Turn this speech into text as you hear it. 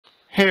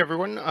Hey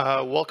everyone,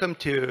 welcome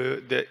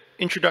to the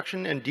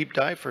introduction and deep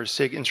dive for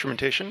SIG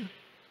Instrumentation.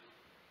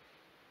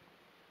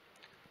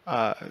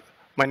 My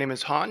name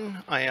is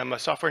Han. I am a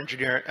software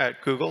engineer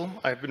at Google.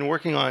 I've been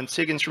working on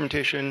SIG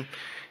instrumentation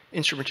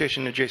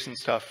adjacent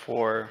stuff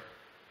for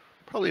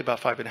probably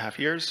about 5.5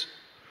 years.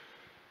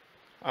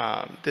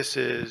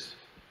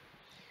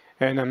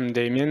 And I'm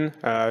Damien.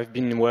 I've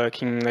been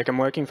working, I'm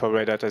working for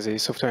Red Hat as a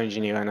software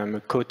engineer, and I'm a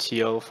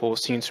co-TL for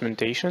SIG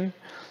Instrumentation.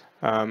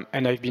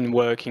 And I've been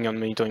working on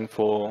monitoring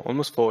for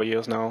almost 4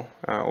 years now,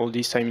 all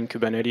this time in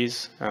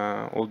Kubernetes.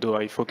 Although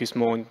I focus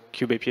more on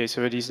Kube API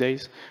server these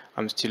days,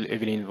 I'm still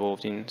heavily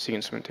involved in SIG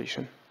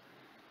Instrumentation.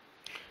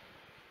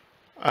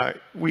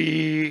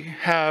 We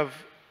have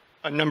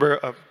a number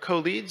of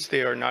co-leads.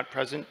 They are not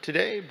present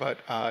today, but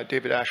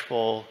David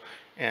Ashful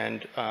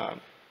and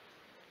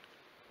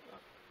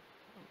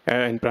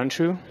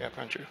Pranchu? Yeah,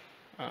 Pranchu.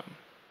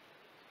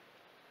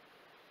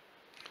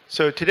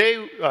 So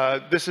today,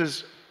 this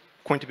is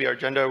going to be our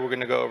agenda. We're going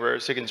to go over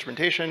SIG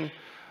instrumentation.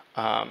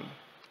 We're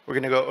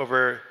going to go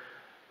over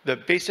the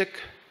basic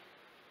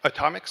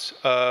atomics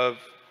of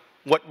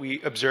what we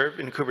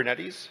observe in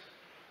Kubernetes.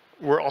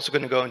 We're also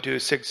going to go into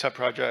SIG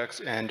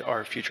subprojects and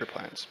our future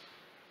plans.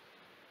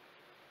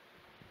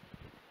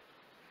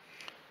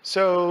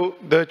 So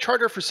the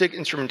charter for SIG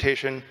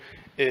instrumentation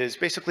is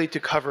basically to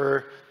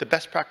cover the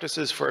best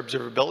practices for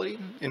observability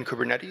in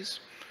Kubernetes.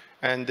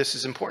 And this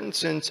is important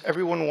since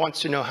everyone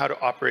wants to know how to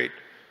operate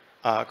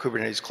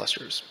Kubernetes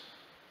clusters.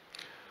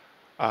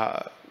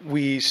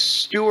 We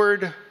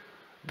steward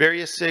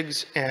various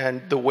SIGs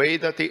and the way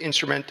that they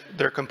instrument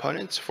their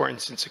components. For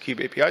instance, the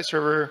Kube API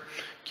server,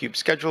 Kube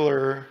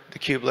scheduler, the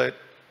kubelet,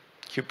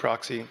 Kube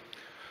proxy.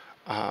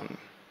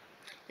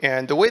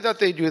 And the way that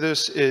they do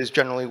this is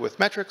generally with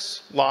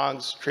metrics,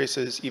 logs,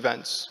 traces,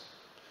 events.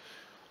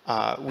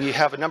 We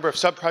have a number of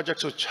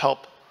sub-projects which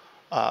help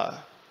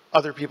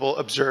other people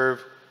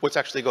observe what's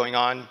actually going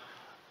on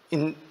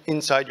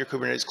inside your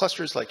Kubernetes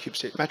clusters, like kube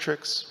state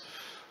metrics.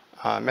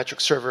 Metric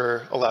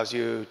server allows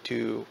you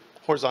to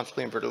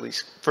horizontally and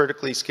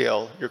vertically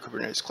scale your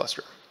Kubernetes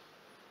cluster.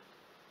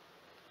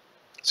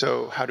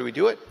 So how do we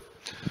do it?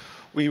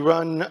 We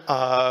run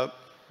a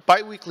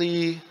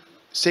bi-weekly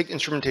SIG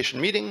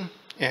instrumentation meeting,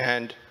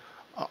 and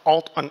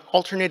on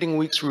alternating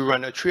weeks, we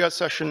run a triage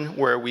session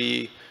where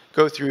we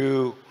go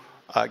through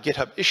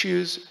GitHub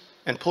issues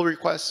and pull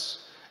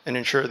requests and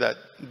ensure that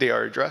they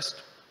are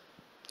addressed.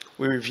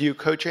 We review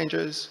code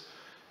changes,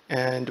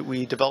 and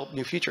we develop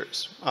new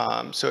features.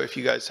 So if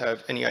you guys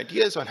have any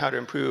ideas on how to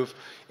improve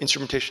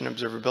instrumentation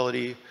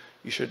observability,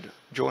 you should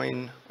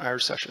join our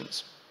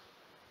sessions.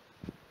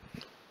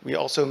 We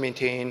also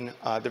maintain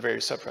the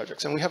various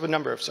subprojects, and we have a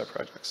number of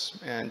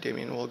subprojects, and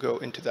Damien will go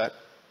into that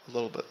a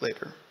little bit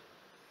later.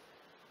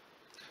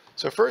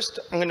 So first,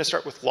 I'm going to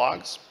start with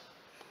logs.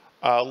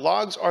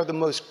 Logs are the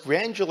most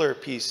granular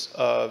piece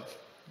of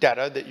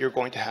data that you're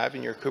going to have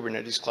in your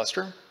Kubernetes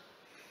cluster.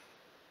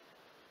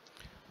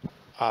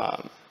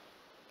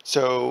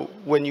 So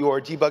when you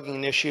are debugging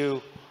an issue,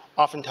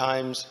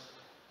 oftentimes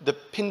the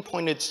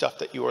pinpointed stuff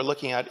that you are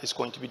looking at is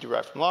going to be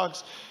derived from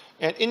logs.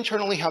 And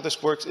internally, how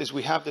this works is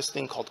we have this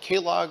thing called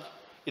klog.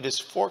 It is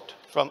forked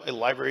from a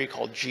library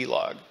called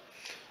glog.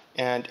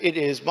 And it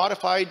is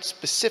modified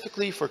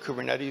specifically for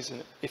Kubernetes.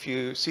 And if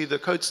you see the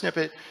code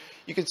snippet,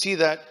 you can see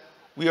that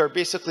we are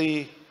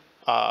basically,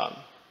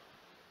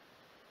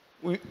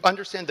 we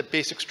understand the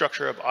basic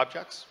structure of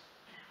objects,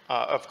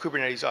 of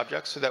Kubernetes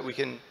objects, so that we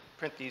can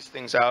print these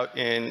things out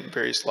in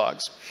various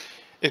logs.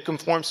 It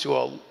conforms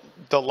to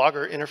the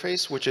logger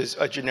interface, which is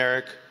a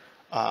generic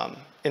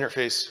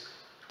interface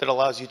that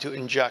allows you to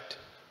inject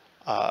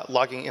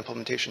logging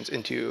implementations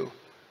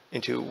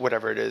into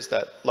whatever it is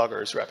that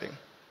logger is repping.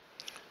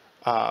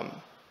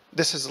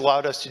 This has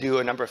allowed us to do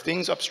a number of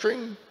things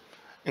upstream,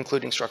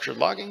 including structured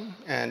logging,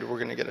 and we're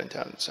going to get into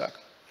that in a sec.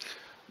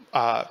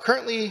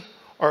 Currently,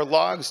 our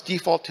logs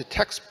default to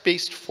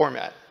text-based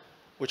format,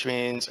 which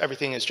means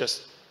everything is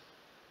just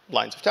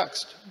lines of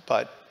text,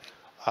 but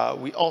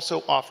we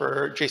also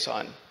offer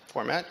JSON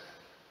format.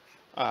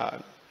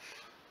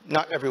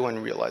 Not everyone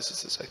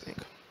realizes this, I think.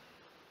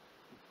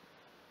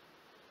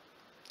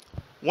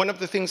 One of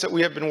the things that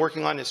we have been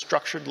working on is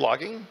structured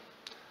logging.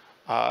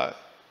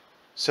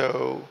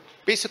 So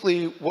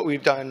basically what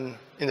we've done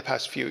in the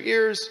past few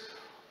years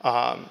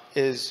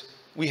is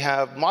we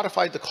have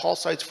modified the call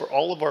sites for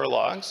all of our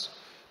logs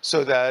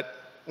so that,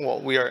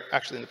 well, we are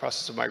actually in the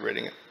process of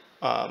migrating it,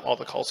 all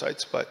the call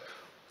sites, but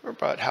we're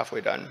about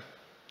halfway done.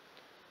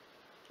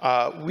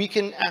 We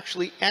can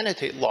actually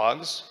annotate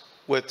logs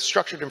with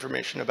structured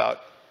information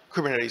about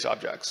Kubernetes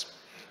objects.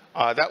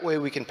 That way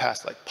we can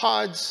pass like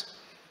pods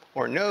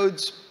or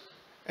nodes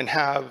and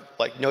have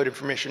like node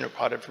information or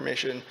pod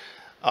information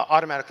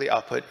automatically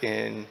output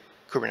in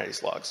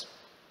Kubernetes logs.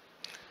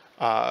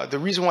 The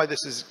reason why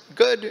this is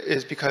good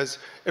is because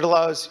it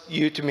allows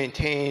you to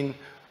maintain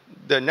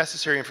the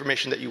necessary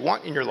information that you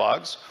want in your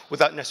logs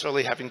without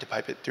necessarily having to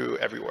pipe it through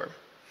everywhere.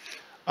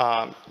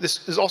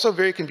 This is also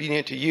very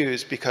convenient to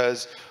use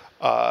because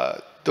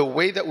the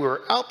way that we're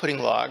outputting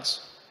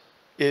logs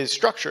is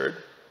structured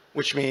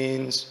which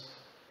means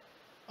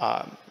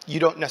you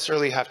don't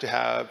necessarily have to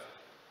have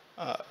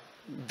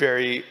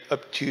very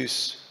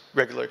obtuse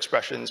regular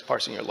expressions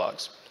parsing your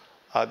logs.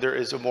 There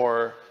is a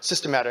more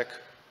systematic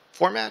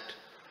format,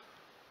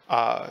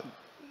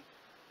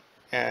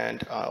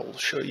 and I'll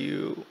show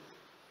you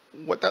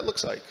what that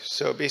looks like.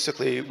 So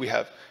basically, we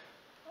have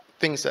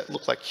things that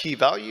look like key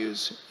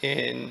values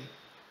in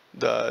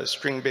the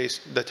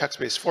string-based, the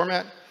text-based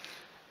format.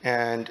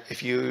 And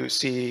if you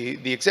see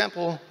the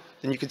example,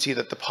 then you can see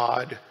that the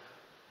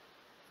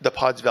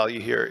pod's value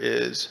here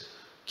is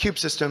cube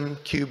system,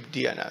 cube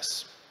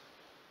DNS.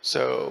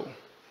 So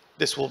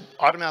this will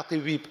automatically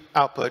be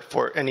output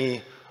for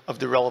any of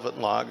the relevant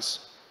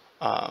logs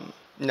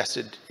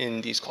nested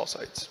in these call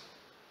sites.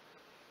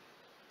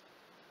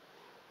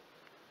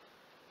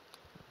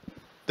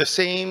 The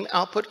same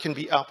output can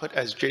be output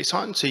as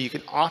JSON, so you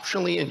can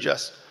optionally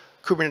ingest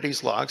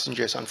Kubernetes logs in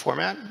JSON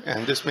format,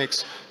 and this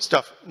makes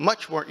stuff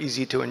much more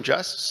easy to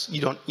ingest.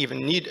 You don't even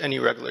need any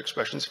regular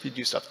expressions if you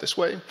do stuff this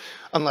way,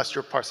 unless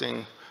you're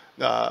parsing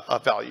a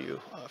value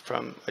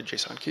from a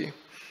JSON key.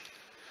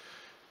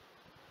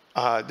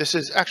 This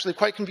is actually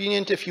quite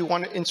convenient if you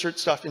want to insert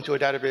stuff into a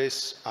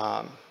database,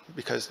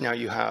 because now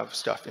you have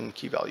stuff in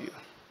key value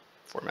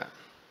format.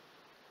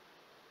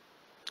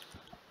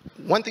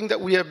 One thing that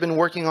we have been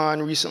working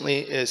on recently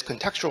is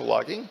contextual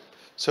logging.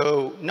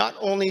 So not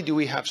only do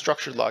we have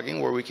structured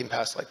logging where we can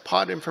pass like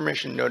pod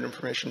information, node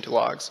information to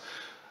logs,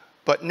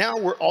 but now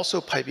we're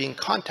also piping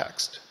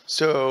context.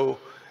 So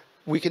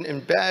we can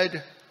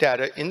embed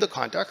data in the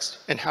context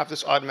and have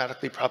this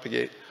automatically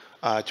propagate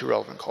to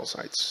relevant call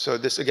sites. So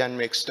this again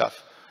makes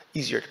stuff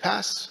easier to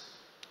pass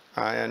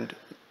and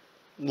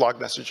log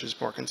messages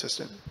more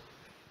consistent.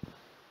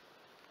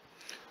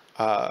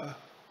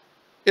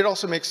 It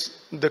also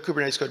makes the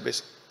Kubernetes code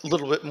base a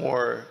little bit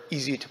more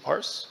easy to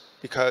parse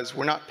because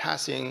we're not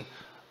passing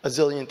a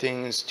zillion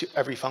things to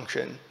every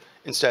function.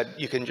 Instead,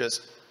 you can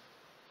just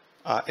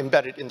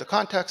embed it in the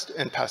context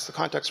and pass the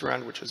context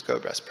around, which is Go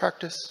best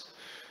practice.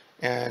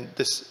 And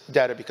this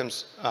data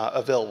becomes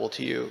available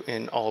to you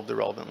in all of the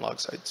relevant log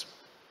sites.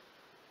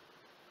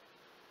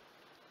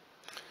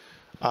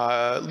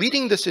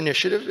 Leading this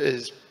initiative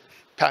is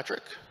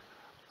Patrick.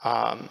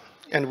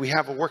 And we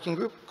have a working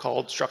group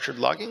called Structured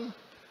Logging.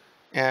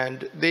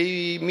 And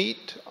they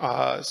meet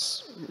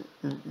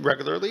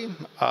regularly,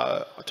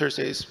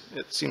 Thursdays,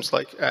 it seems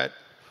like, at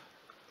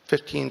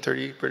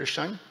 15:30 British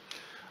time.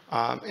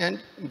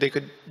 And they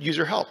could use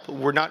your help.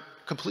 We're not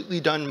completely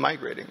done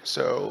migrating,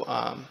 so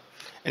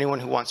anyone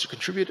who wants to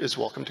contribute is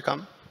welcome to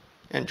come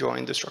and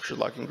join the Structured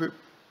Logging group.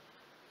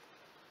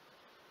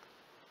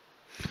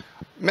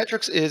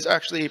 Metrics is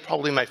actually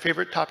probably my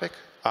favorite topic.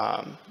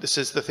 This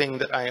is the thing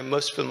that I am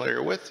most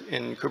familiar with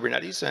in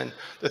Kubernetes and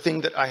the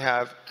thing that I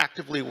have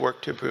actively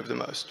worked to improve the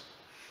most.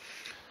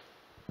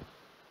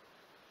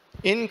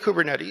 In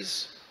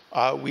Kubernetes,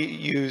 we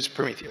use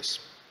Prometheus.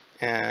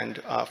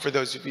 And for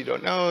those of you who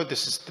don't know,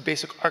 this is the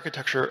basic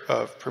architecture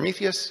of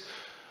Prometheus.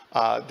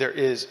 There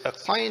is a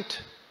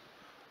client.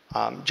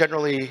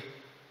 Generally,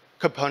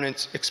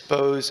 components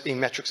expose a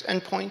metrics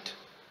endpoint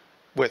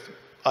with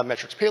a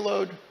metrics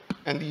payload.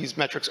 And these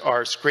metrics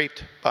are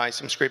scraped by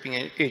some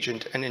scraping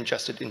agent and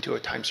ingested into a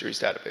time series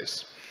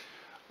database.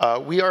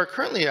 We are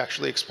currently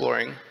actually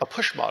exploring a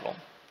push model.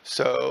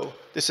 So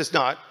this has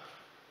not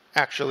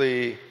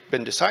actually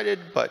been decided,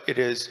 but it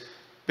has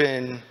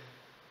been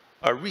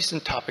a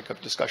recent topic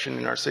of discussion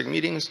in our SIG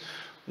meetings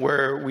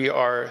where we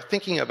are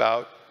thinking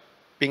about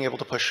being able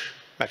to push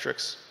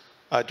metrics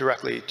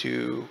directly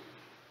to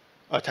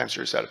a time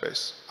series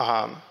database,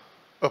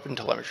 open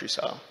telemetry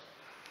style.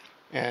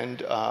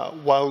 And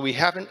while we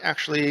haven't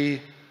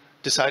actually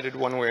decided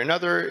one way or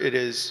another, it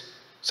is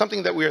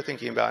something that we are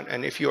thinking about.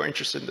 And if you are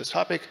interested in this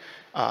topic,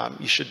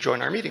 you should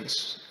join our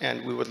meetings,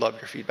 and we would love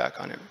your feedback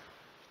on it.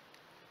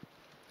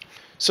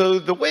 So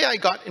the way I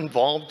got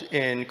involved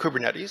in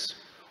Kubernetes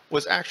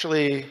was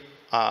actually,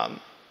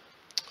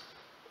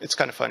 it's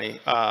kind of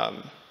funny.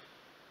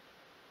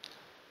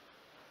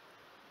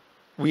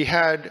 We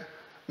had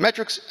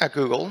metrics at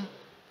Google,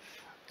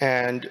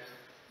 and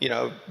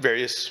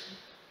various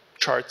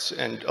charts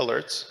and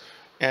alerts.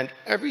 And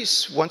every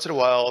once in a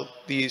while,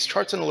 these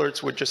charts and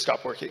alerts would just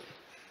stop working.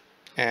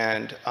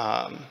 And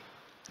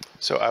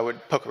so I would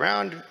poke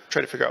around,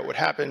 try to figure out what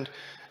happened.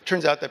 It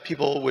turns out that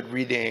people would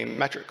rename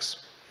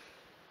metrics.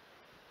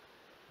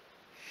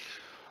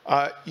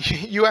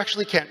 You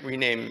actually can't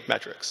rename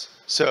metrics.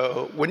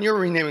 So when you're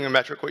renaming a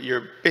metric, what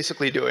you're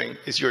basically doing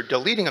is you're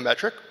deleting a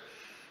metric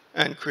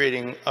and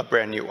creating a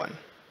brand new one.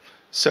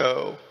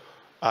 So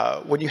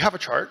when you have a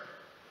chart,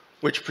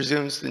 which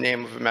presumes the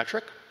name of a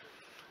metric,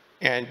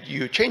 and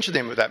you change the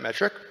name of that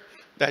metric,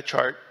 that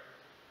chart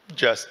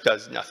just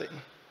does nothing.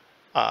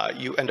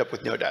 You end up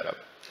with no data.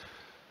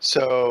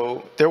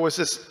 So there was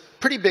this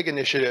pretty big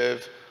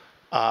initiative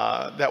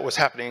that was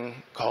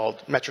happening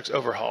called Metrics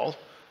Overhaul.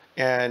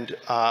 And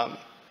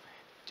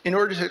in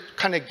order to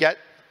kind of get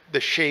the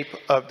shape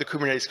of the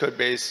Kubernetes code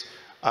base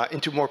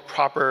into more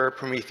proper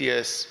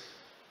Prometheus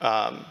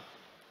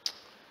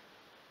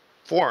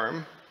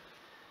form,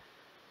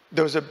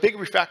 there was a big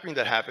refactoring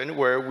that happened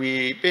where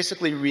we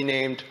basically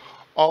renamed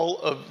all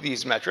of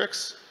these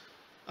metrics,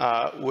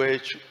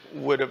 which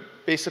would have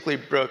basically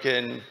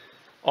broken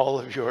all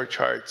of your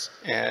charts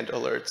and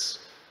alerts.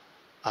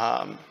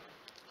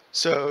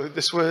 So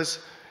this was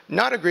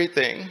not a great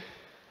thing.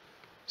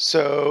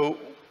 So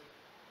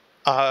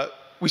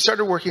we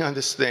started working on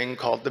this thing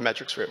called the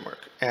metrics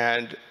framework.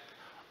 And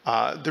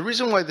the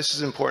reason why this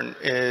is important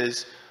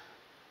is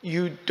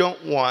you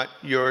don't want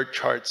your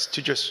charts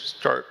to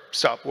just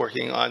stop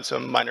working on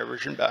some minor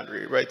version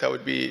boundary, right? That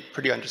would be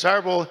pretty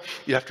undesirable.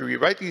 You have to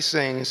rewrite these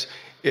things.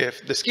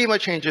 If the schema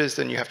changes,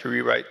 then you have to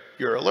rewrite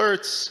your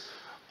alerts.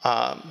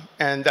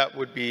 And that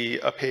would be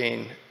a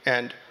pain.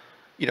 And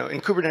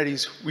in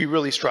Kubernetes, we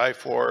really strive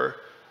for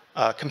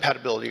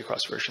compatibility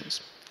across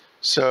versions.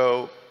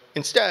 So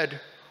instead,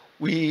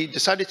 we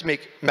decided to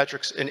make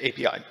metrics an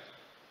API.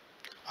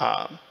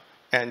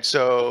 And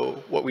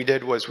so what we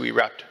did was we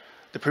wrapped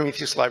the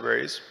Prometheus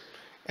libraries,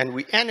 and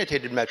we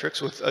annotated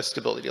metrics with a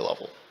stability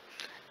level.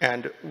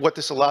 And what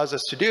this allows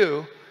us to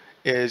do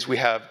is we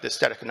have the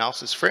static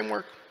analysis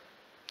framework,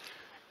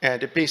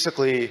 and it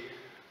basically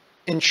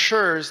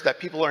ensures that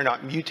people are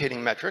not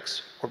mutating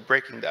metrics or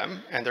breaking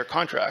them and their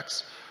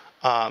contracts,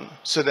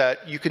 so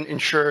that you can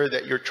ensure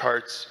that your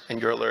charts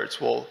and your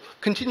alerts will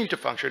continue to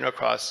function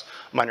across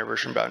minor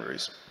version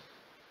boundaries.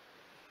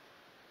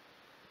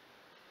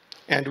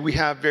 And we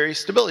have various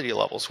stability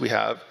levels. We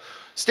have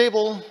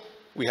stable,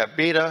 we have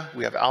beta,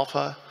 we have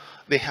alpha.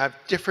 They have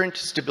different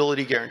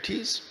stability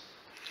guarantees.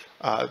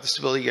 The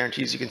stability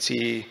guarantees you can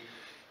see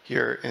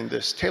here in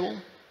this table.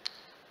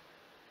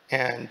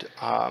 And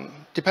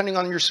depending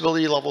on your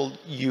stability level,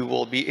 you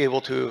will be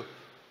able to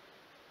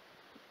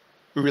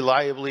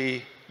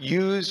reliably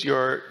use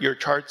your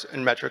charts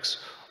and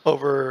metrics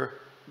over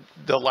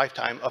the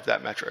lifetime of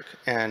that metric.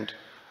 And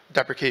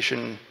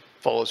deprecation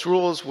follows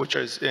rules, which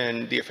is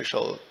in the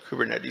official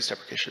Kubernetes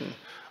deprecation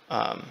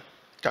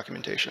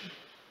documentation.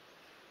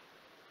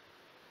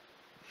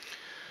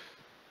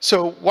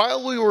 So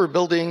while we were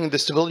building the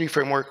stability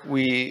framework,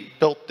 we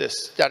built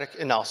this static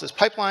analysis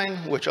pipeline,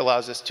 which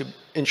allows us to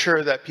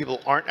ensure that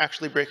people aren't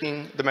actually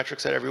breaking the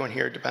metrics that everyone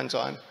here depends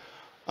on.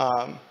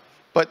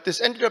 But this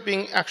ended up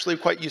being actually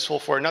quite useful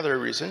for another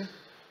reason.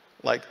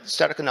 Like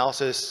static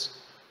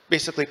analysis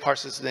basically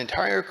parses the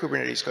entire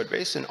Kubernetes code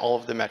base and all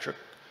of the metric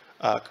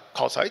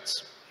call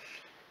sites.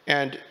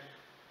 And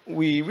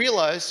we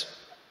realized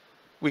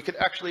we could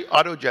actually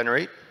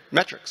auto-generate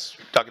metrics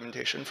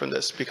documentation from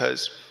this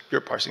because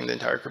you're parsing the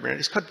entire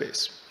Kubernetes code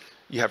base.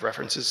 You have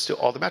references to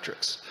all the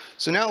metrics.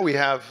 So now we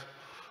have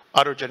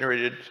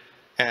auto-generated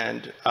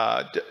and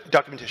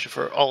documentation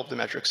for all of the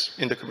metrics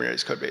in the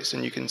Kubernetes code base.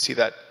 And you can see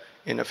that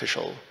in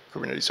official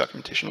Kubernetes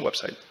documentation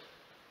website.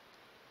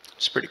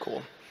 It's pretty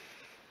cool.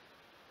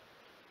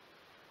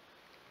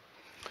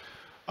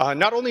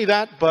 Not only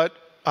that, but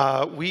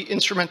we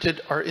instrumented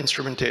our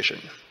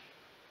instrumentation.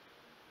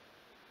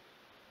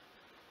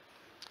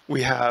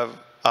 We have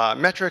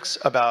metrics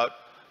about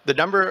the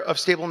number of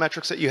stable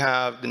metrics that you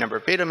have, the number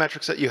of beta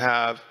metrics that you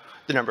have,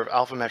 the number of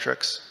alpha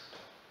metrics.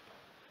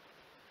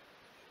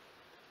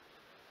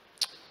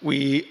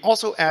 We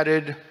also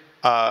added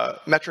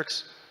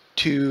metrics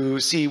to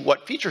see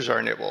what features are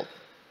enabled.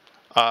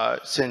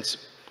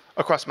 Since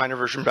across minor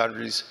version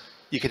boundaries,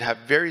 you can have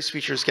various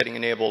features getting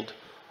enabled,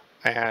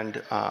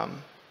 and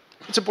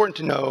it's important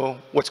to know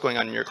what's going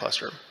on in your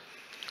cluster.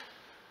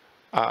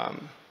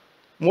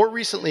 More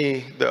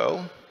recently,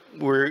 though,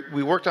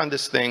 we worked on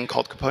this thing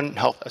called component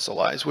health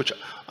SLIs, which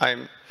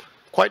I'm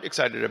quite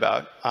excited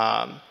about.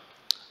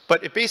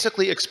 But it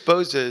basically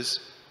exposes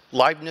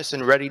liveness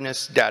and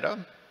readiness data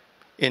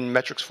in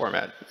metrics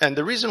format. And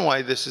the reason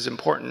why this is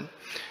important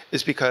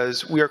is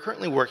because we are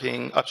currently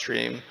working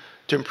upstream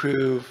to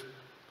improve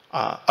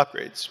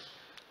upgrades.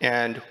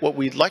 And what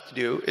we'd like to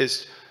do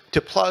is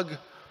to plug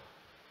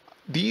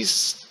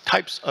these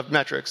types of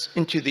metrics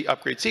into the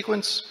upgrade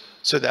sequence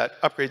so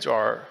that upgrades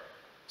are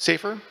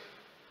safer.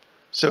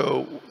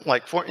 So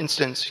like, for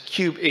instance,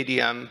 Kube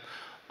ADM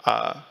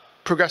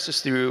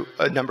progresses through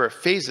a number of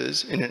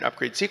phases in an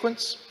upgrade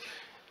sequence.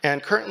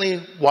 And currently,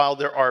 while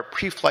there are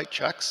pre-flight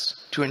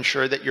checks to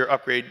ensure that your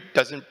upgrade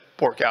doesn't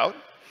bork out,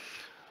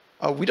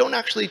 we don't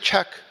actually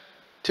check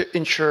to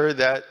ensure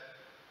that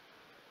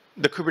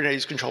the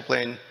Kubernetes control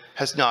plane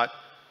has not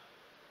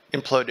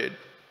imploded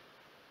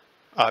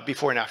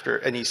before and after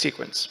any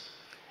sequence.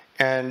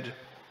 And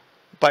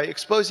by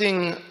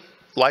exposing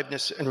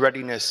liveness and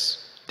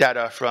readiness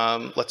data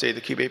from, let's say,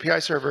 the Kube API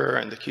server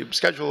and the Kube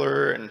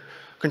scheduler and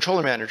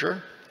controller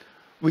manager,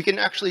 we can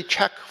actually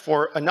check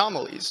for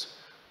anomalies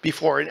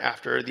before and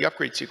after the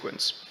upgrade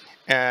sequence.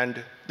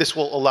 And this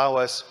will allow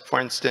us, for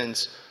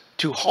instance,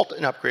 to halt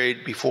an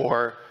upgrade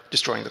before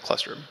destroying the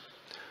cluster.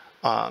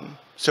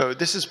 So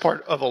this is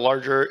part of a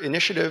larger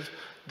initiative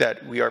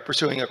that we are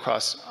pursuing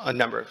across a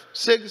number of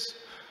SIGs.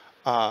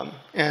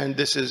 And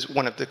this is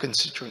one of the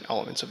constituent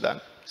elements of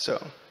that.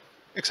 So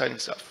exciting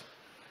stuff.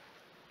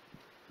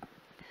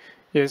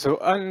 Yeah, so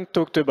Anne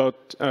talked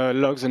about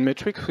logs and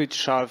metrics,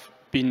 which have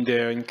been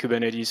there in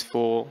Kubernetes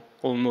for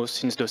almost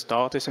since the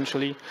start,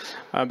 essentially.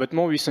 But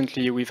more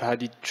recently, we've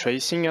added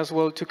tracing as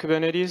well to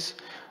Kubernetes.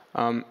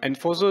 And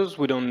for those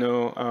who don't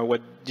know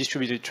what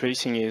distributed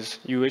tracing is,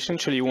 you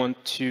essentially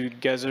want to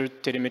gather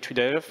telemetry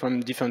data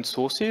from different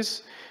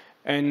sources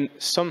and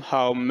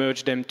somehow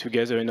merge them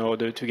together in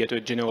order to get a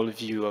general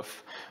view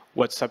of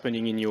what's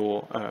happening in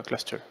your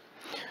cluster.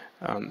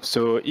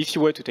 So if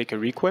you were to take a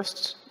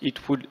request,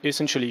 it would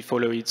essentially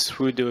follow it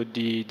through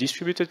the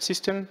distributed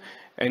system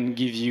and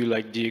give you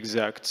like the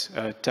exact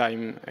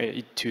time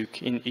it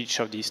took in each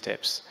of these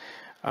steps.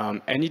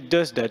 And it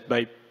does that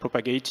by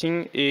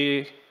propagating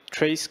a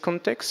trace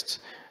context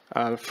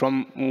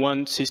from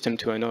one system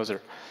to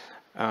another.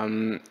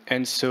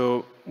 And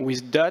so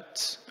with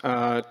that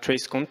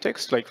trace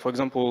context, like for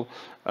example,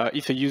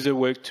 if a user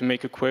were to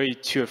make a query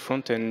to a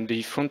front-end,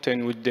 the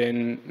front-end would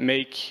then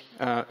make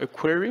a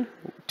query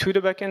to the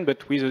backend,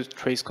 but with a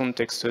trace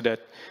context so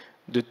that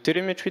the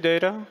telemetry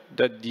data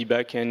that the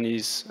backend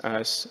is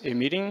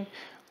emitting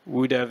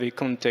would have a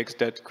context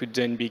that could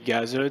then be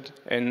gathered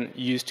and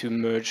used to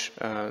merge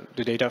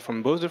the data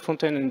from both the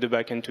front-end and the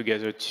backend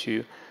together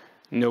to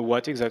know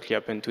what exactly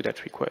happened to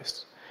that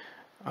request.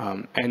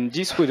 And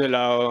this would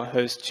allow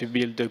us to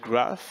build a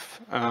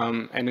graph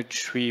and a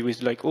tree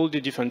with like all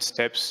the different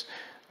steps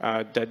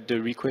that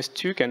the request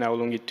took and how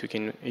long it took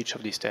in each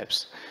of these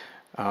steps.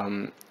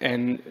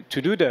 And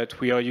to do that,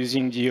 we are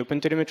using the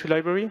OpenTelemetry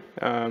library.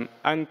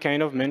 Anne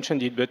kind of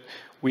mentioned it, but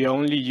we are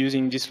only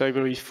using this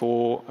library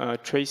for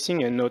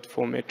tracing and not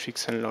for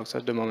metrics and logs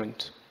at the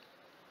moment.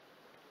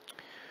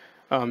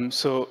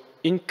 So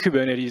in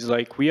Kubernetes,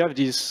 like we have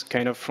this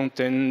kind of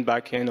front-end,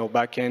 back-end, or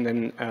back-end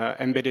and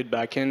embedded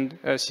back-end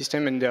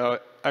system, and there are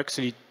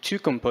actually two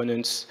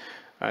components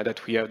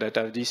that we have that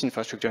have this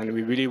infrastructure, and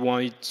we really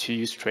wanted to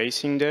use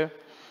tracing there,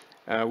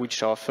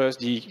 which are first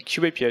the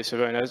kubeAPI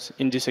server, and as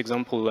in this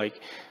example, like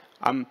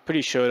I'm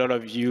pretty sure a lot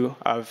of you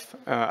have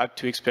had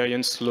to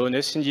experience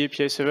slowness in the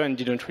API server and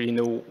didn't really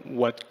know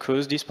what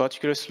caused this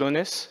particular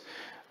slowness.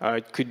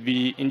 It could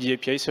be in the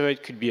API server,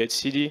 it could be at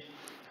CD.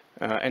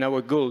 And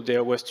our goal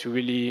there was to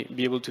really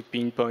be able to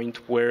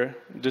pinpoint where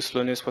the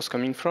slowness was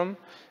coming from.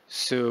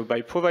 So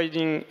by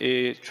providing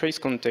a trace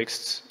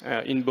context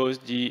in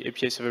both the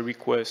API server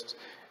request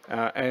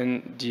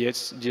and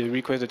the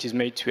request that is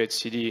made to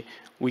etcd,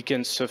 we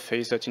can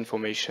surface that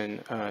information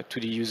to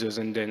the users,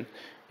 and then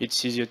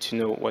it's easier to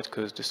know what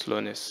caused the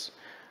slowness.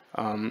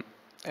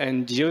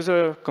 And the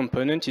other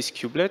component is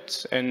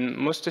kubelet, and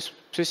most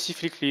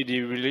specifically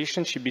the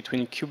relationship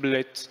between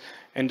kubelet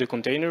and the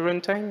container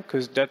runtime,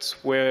 because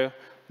that's where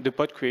the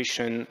pod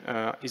creation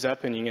is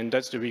happening, and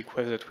that's the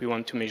request that we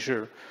want to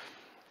measure.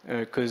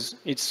 Because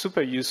it's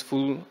super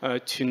useful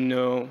to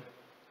know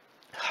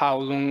how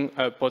long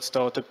a pod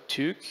startup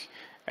took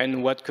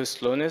and what caused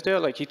slowness there.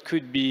 Like it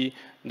could be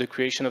the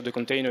creation of the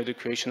container, the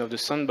creation of the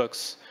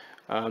sandbox,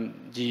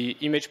 the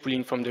image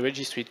pulling from the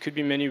registry. It could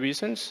be many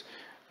reasons.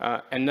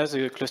 And as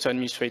a cluster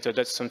administrator,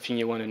 that's something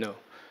you want to know.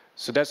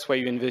 So that's why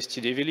you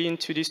invested heavily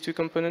into these two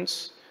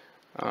components.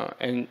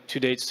 And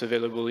today it's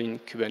available in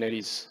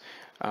Kubernetes.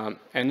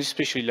 And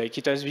especially, like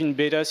it has been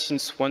beta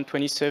since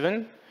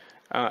 1.27.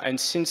 And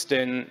since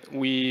then,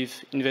 we've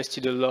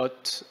invested a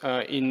lot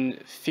in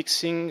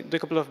fixing the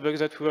couple of bugs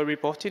that were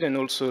reported, and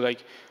also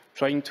like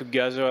trying to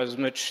gather as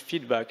much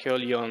feedback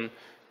early on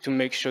to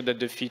make sure that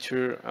the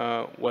feature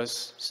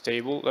was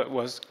stable,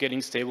 was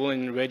getting stable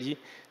and ready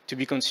to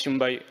be consumed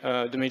by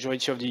the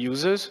majority of the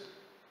users.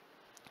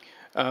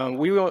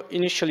 We were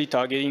initially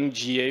targeting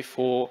GA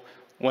for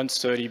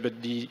 1:30,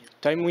 but the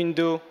time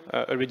window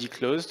already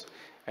closed,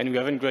 and we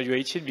haven't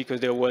graduated because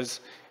there was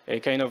a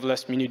kind of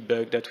last-minute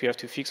bug that we have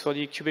to fix for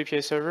the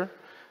kubeAPI server.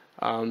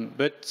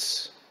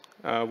 But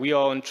we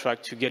are on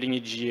track to getting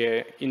it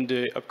GA in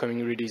the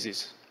upcoming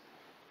releases.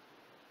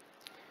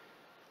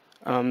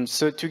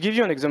 So to give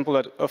you an example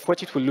of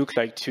what it will look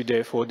like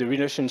today for the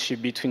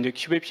relationship between the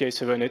kubeAPI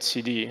server and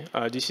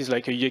etcd, this is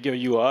like a Jaeger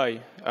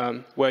UI,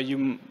 where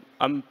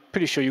I'm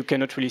pretty sure you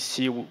cannot really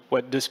see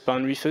what the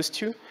span refers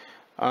to.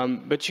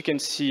 But you can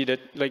see that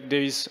like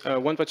there is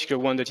one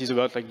particular one that is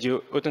about like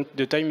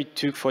the time it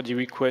took for the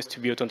request to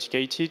be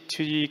authenticated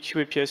to the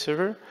kubeAPI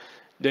server.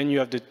 Then you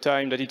have the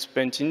time that it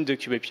spent in the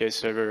kubeAPI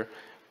server,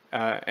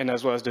 and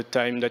as well as the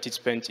time that it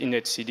spent in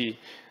etcd.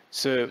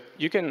 So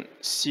you can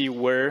see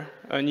where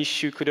an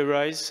issue could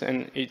arise,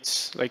 and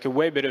it's like a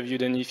way better view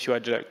than if you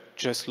had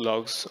just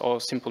logs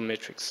or simple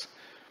metrics.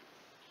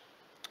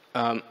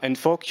 And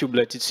for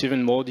kubelet, it's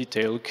even more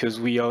detailed because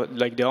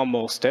there are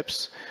more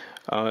steps.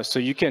 So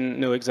you can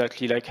know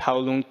exactly like how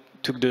long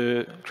took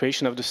the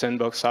creation of the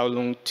sandbox, how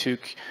long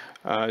took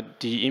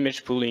the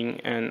image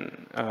pooling,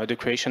 and the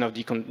creation of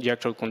the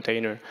actual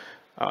container.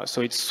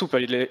 So it's super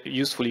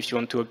useful if you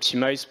want to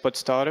optimize pod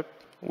startup,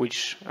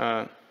 which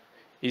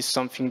is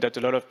something that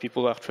a lot of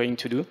people are trying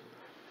to do.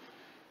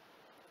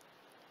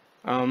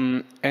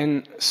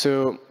 And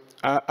so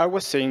I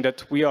was saying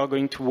that we are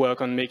going to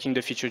work on making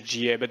the feature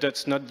GA, but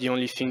that's not the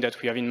only thing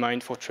that we have in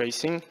mind for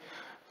tracing.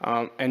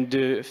 And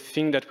the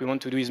thing that we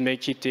want to do is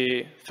make it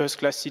a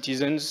first-class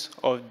citizens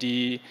of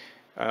the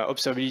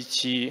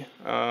observability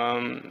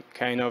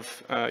kind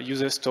of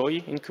user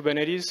story in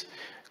Kubernetes.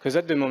 Because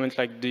at the moment,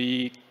 like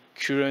the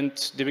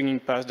current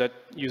debugging path that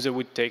user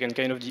would take and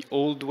kind of the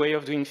old way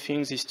of doing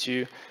things is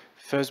to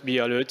first be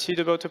alerted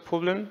about a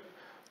problem,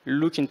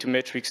 look into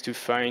metrics to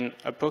find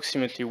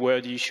approximately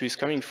where the issue is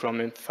coming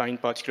from and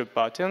find particular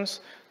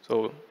patterns.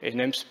 So a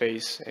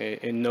namespace,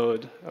 a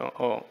node,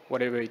 or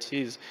whatever it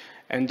is.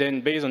 And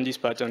then based on this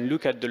pattern,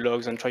 look at the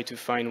logs and try to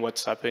find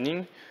what's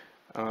happening.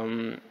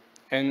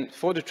 And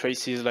for the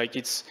traces, like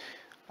it's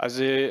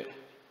as a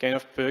kind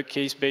of per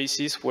case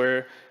basis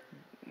where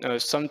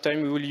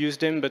sometimes we will use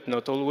them, but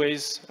not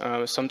always.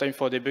 Sometimes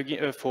for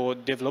debugging, for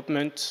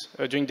development,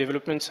 during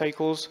development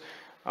cycles,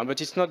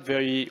 but it's not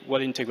very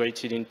well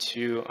integrated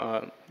into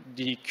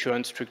the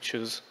current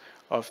structures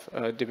of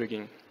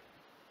debugging.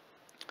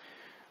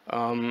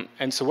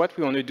 And so what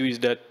we want to do is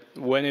that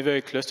whenever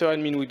a cluster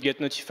admin would get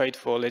notified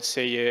for, let's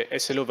say, a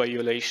SLO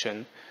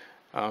violation,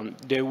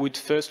 they would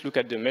first look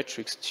at the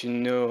metrics to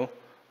know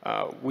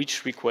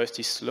which request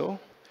is slow.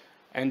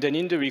 And then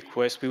in the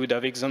request, we would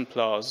have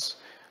exemplars,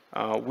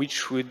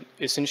 which would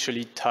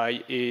essentially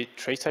tie a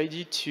trace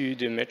ID to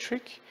the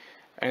metric.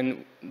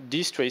 And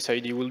this trace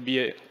ID will be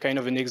a kind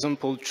of an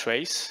example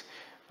trace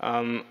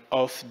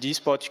of this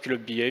particular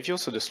behavior,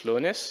 so the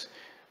slowness.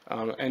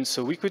 And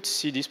so we could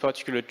see this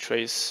particular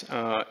trace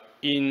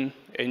in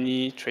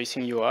any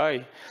tracing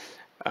UI.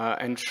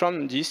 And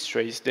from this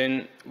trace,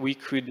 then we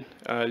could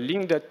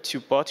link that to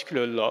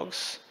particular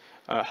logs.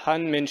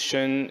 Han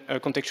mentioned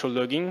contextual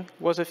logging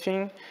was a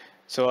thing.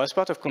 So as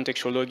part of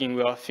contextual logging,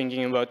 we are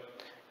thinking about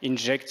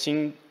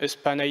injecting a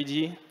span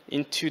ID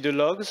into the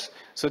logs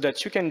so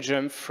that you can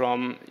jump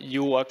from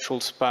your actual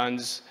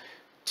spans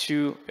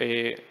to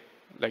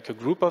like a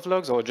group of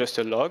logs or just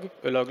a log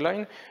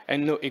line,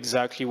 and know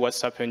exactly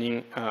what's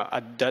happening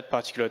at that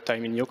particular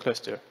time in your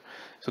cluster.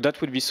 So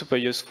that would be super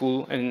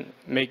useful and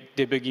make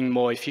debugging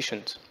more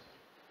efficient.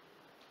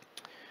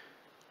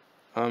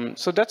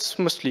 So that's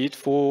mostly it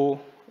for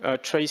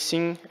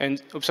tracing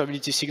and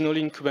observability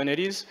signaling in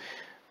Kubernetes.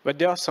 But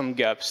there are some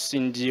gaps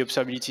in the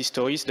observability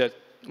stories that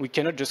we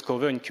cannot just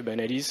cover in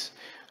Kubernetes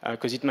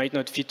because it might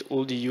not fit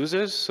all the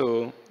users.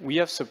 So we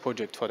have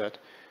sub-projects for that.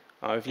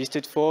 I've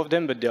listed 4 of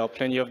them, but there are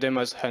plenty of them,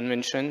 as Han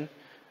mentioned.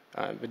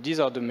 But these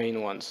are the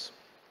main ones.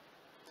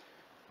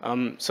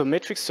 So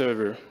metrics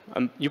server.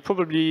 You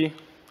probably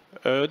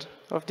heard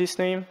of this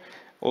name,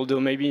 although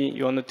maybe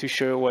you're not too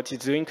sure what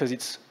it's doing because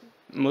it's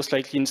most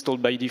likely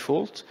installed by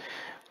default.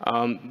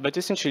 But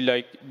essentially,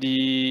 like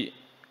the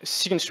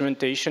SIG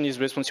instrumentation is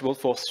responsible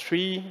for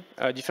 3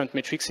 different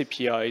metrics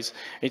APIs.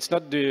 It's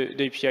not the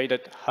API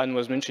that Han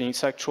was mentioning,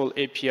 it's actual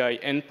API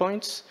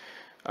endpoints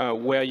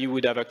where you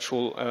would have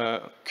actual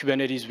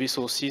Kubernetes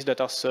resources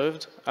that are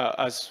served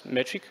as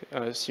metric,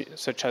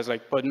 such as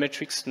like pod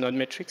metrics, node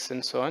metrics,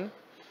 and so on.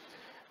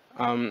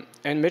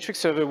 And metric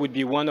server would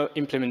be one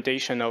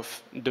implementation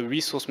of the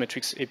resource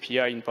metrics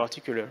API in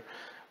particular.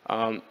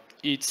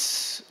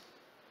 It's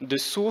the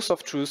source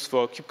of truth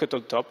for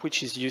kubectl top,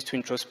 which is used to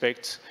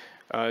introspect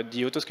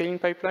the autoscaling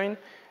pipeline.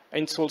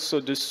 And it's also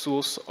the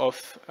source of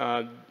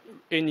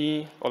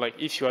any, or like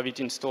if you have it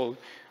installed,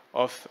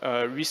 of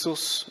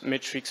resource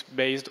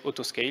metrics-based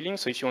autoscaling.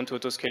 So if you want to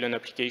autoscale an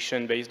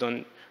application based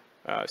on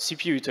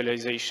CPU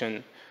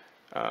utilization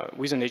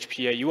with an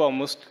HPA, you are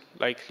most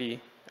likely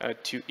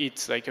to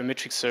hit like a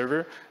metric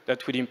server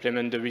that would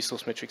implement the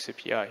resource metrics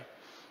API.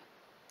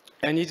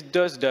 And it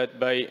does that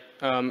by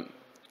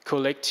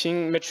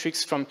collecting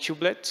metrics from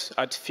kubelet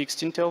at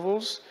fixed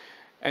intervals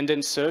and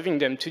then serving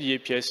them to the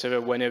API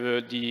server whenever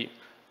the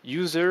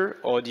user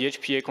or the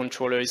HPA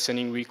controller is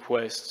sending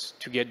requests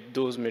to get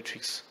those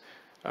metrics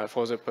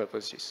for other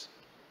purposes.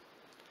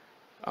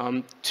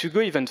 To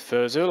go even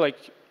further,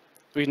 like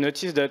we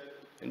noticed that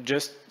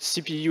just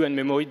CPU and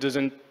memory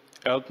doesn't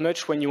help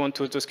much when you want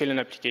to autoscale an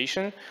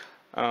application.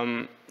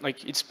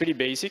 Like it's pretty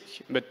basic,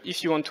 but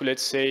if you want to,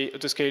 let's say,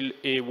 autoscale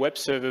a web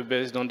server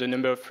based on the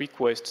number of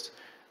requests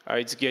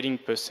it's getting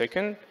per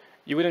second,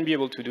 you wouldn't be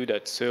able to do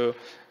that. So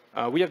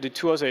we have the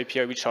 2 other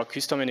API, which are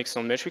custom and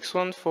external metrics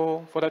one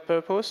for that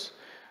purpose.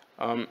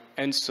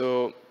 And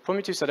so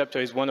Prometheus adapter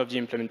is one of the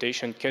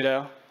implementation.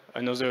 Keda,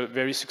 another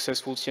very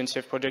successful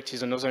CNCF project,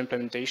 is another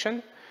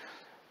implementation.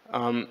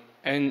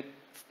 And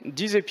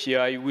this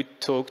API would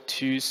talk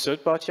to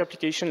third-party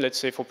application. Let's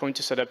say for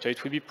Prometheus adapter,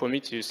 it would be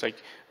Prometheus, like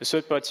a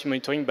third-party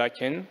monitoring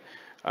backend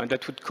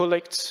that would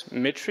collect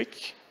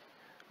metric.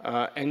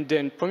 And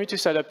then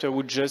Prometheus adapter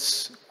would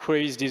just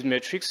query these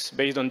metrics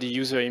based on the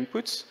user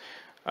inputs.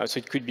 So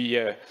it could be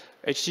a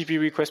HTTP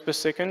request per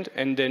second,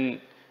 and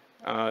then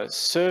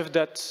serve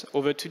that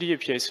over to the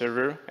API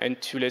server and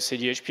to, let's say,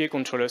 the HPA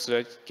controller so that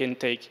it can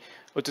take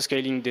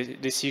autoscaling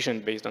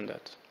decision based on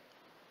that.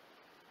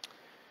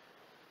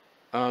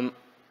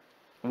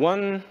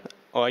 One,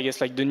 or I guess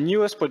like the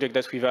newest project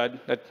that we've had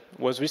that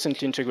was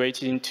recently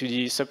integrated into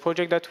the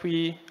sub-project that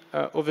we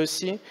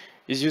oversee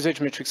is usage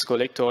metrics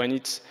collector, and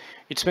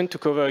it's meant to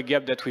cover a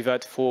gap that we've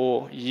had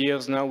for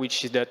years now,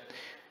 which is that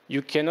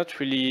you cannot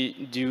really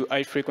do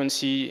high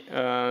frequency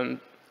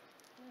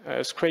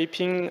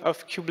scraping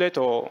of kubelet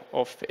or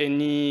of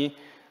any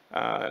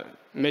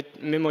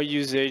memory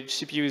usage,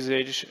 CPU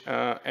usage,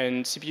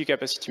 and CPU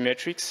capacity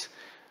metrics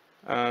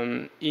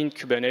in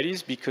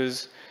Kubernetes,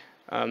 because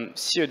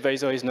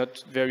C-Advisor is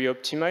not very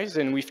optimized,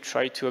 and we've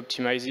tried to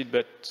optimize it,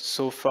 but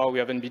so far we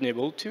haven't been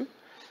able to.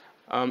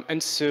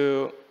 And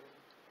so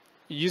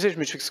usage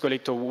metrics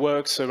collector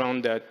works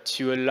around that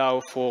to allow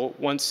for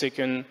 1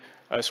 second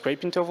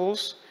scrape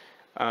intervals.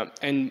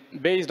 And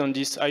based on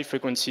this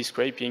high-frequency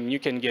scraping, you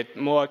can get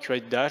more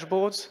accurate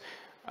dashboards,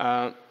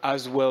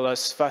 as well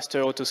as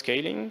faster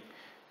auto-scaling.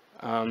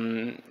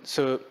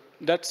 So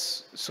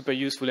that's super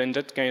useful, and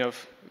that kind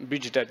of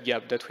bridged that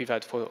gap that we've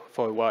had for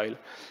a while.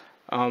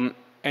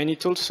 And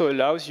it also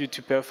allows you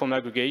to perform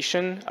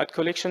aggregation at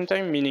collection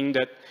time, meaning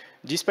that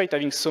despite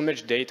having so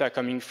much data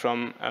coming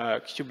from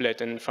kubelet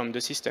and from the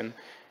system,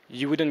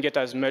 you wouldn't get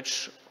as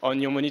much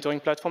on your monitoring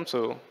platform,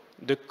 so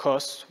the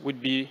cost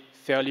would be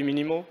fairly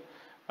minimal,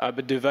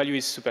 but the value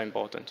is super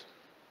important.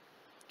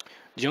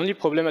 The only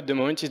problem at the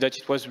moment is that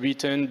it was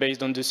written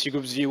based on the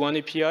cgroups v1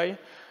 API,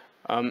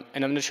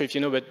 and I'm not sure if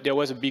you know, but there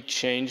was a big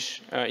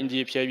change in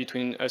the API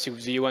between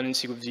cgroups v1 and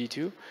cgroups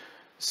v2,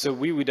 so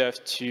we would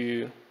have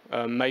to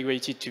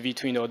migrate it to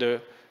v2 in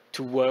order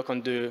to work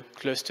on the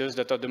clusters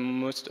that are the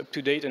most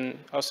up-to-date and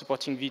are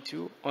supporting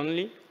v2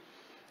 only.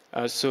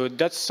 So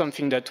that's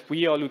something that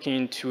we are looking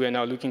into and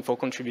are looking for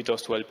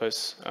contributors to help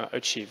us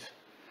achieve.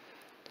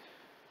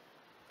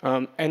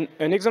 And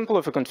an example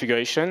of a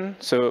configuration,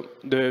 so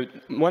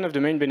one of the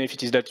main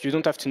benefits is that you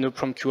don't have to know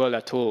promql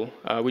at all,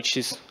 which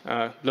is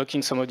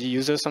blocking some of the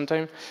users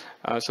sometimes.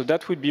 So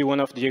that would be one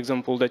of the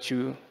examples that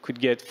you could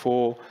get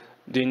for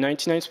the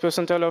 99th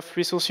percentile of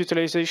resource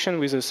utilization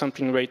with a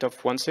sampling rate of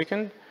 1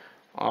 second.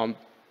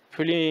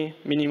 Pretty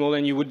minimal,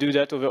 and you would do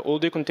that over all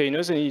the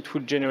containers, and it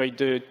would generate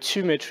the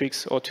 2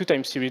 metrics or 2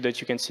 time series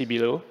that you can see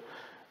below.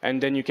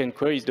 And then you can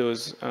query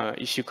those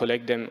if you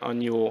collect them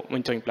on your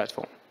monitoring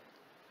platform.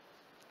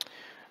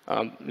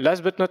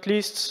 Last but not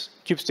least,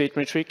 kubestate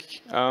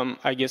metric.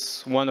 I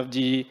guess one of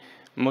the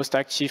most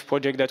active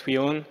projects that we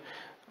own.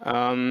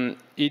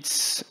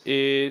 It's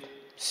a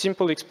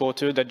simple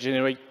exporter that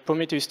generates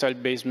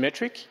Prometheus-style-based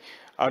metric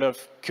out of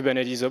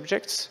Kubernetes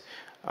objects.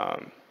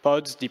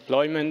 Pods,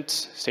 deployment,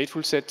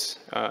 stateful set,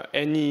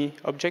 any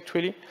object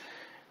really.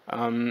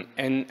 And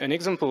an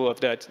example of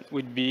that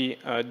would be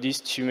these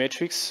 2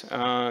 metrics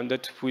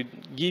that would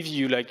give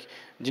you like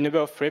the number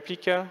of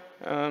replica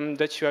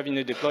that you have in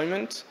a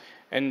deployment.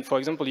 And for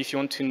example, if you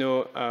want to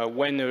know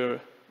when a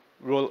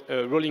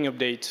rolling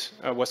update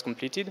was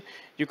completed,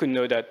 you could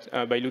know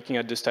that by looking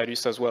at the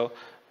status as well,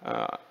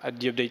 at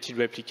the updated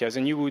replicas.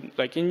 And you would,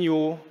 like in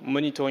your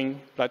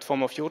monitoring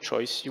platform of your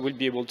choice, you will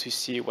be able to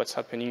see what's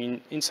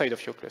happening inside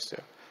of your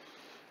cluster.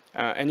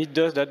 And it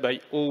does that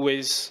by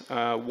always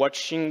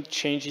watching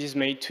changes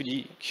made to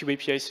the Kube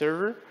API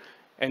server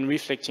and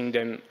reflecting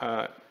them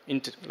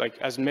into, like,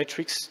 as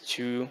metrics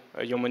to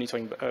your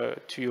monitoring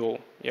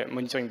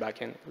monitoring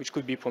backend, which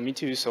could be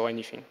Prometheus or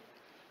anything.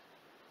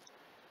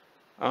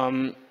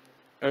 One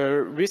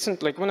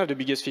of the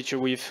biggest features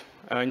we've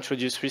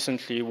introduced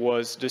recently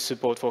was the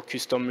support for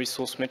custom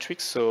resource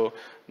metrics. So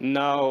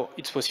now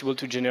it's possible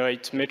to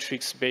generate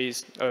metrics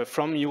based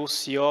from your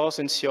CRs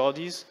and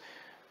CRDs.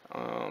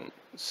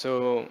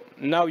 So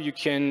now you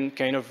can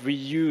kind of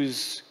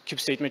reuse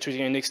kubestate metrics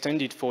and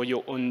extend it for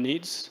your own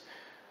needs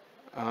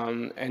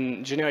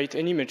and generate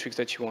any metrics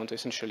that you want,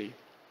 essentially.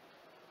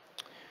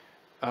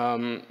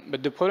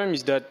 But the problem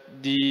is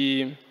that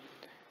the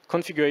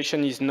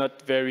configuration is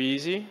not very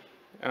easy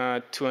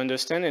to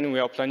understand, and we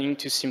are planning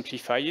to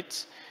simplify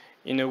it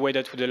in a way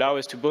that would allow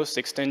us to both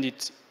extend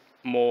it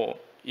more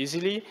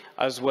easily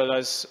as well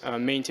as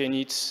maintain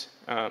it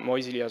more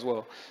easily as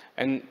well.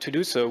 And to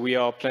do so, we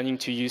are planning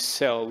to use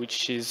Cell,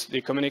 which is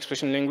the common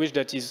expression language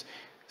that is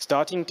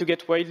starting to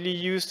get widely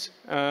used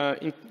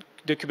in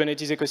the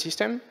Kubernetes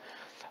ecosystem.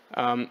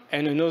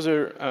 And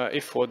another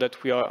effort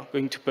that we are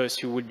going to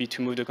pursue would be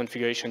to move the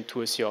configuration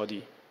to a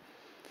CRD.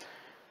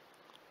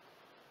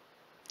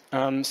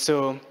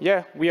 So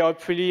yeah, we are a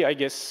pretty, I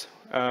guess,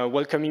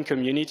 welcoming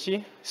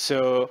community.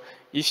 So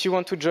if you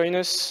want to join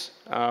us,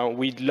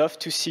 we'd love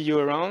to see you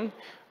around.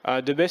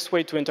 The best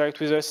way to interact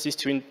with us is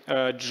to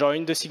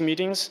join the SIG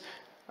meetings.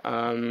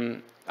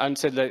 And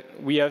said that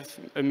we have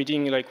a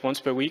meeting like once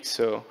per week,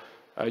 so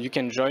you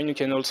can join. You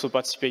can also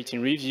participate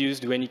in reviews,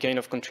 do any kind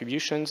of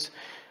contributions.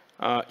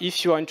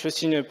 If you are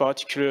interested in a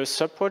particular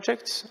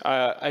sub-project,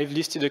 I've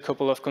listed a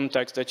couple of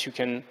contacts that you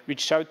can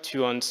reach out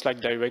to on Slack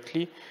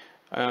directly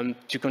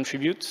to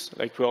contribute.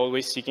 Like, we're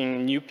always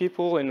seeking new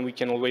people, and we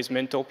can always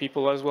mentor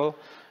people as well,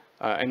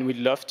 and we'd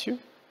love to.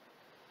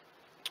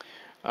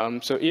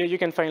 So here you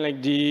can find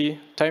like the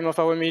time of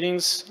our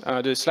meetings,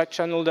 the Slack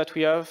channel that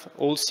we have,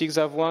 all SIGs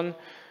have one,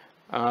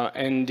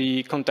 and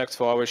the contacts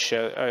for our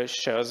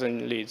shares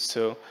and leads.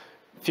 So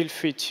feel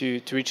free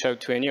to reach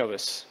out to any of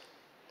us.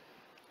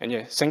 And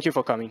yeah, thank you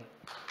for coming.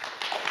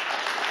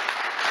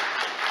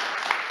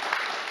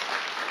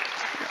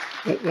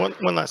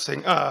 One last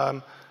thing.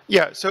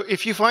 Yeah, so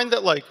if you find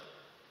that like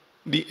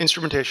the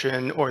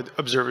instrumentation or the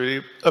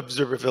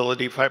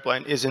observability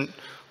pipeline isn't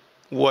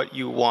what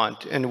you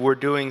want, and we're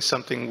doing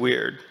something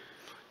weird,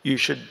 you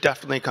should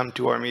definitely come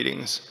to our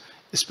meetings,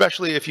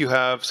 especially if you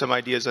have some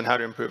ideas on how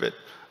to improve it.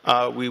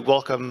 We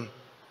welcome,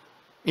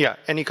 yeah,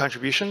 any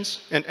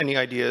contributions and any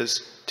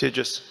ideas to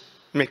just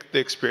make the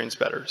experience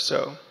better.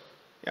 So,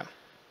 yeah.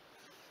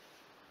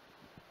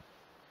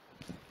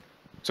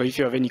 So if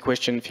you have any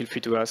question, feel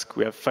free to ask.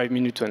 We have 5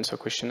 minutes to answer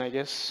question, I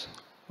guess.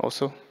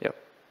 Also, yeah.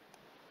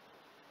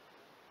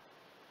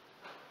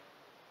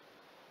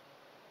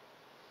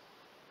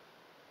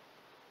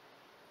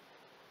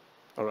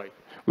 All right.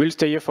 We'll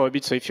stay here for a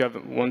bit, so if you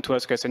want to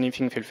ask us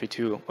anything, feel free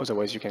to.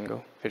 Otherwise, you can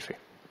go. Feel free.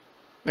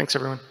 Thanks,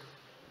 everyone.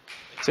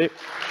 See you.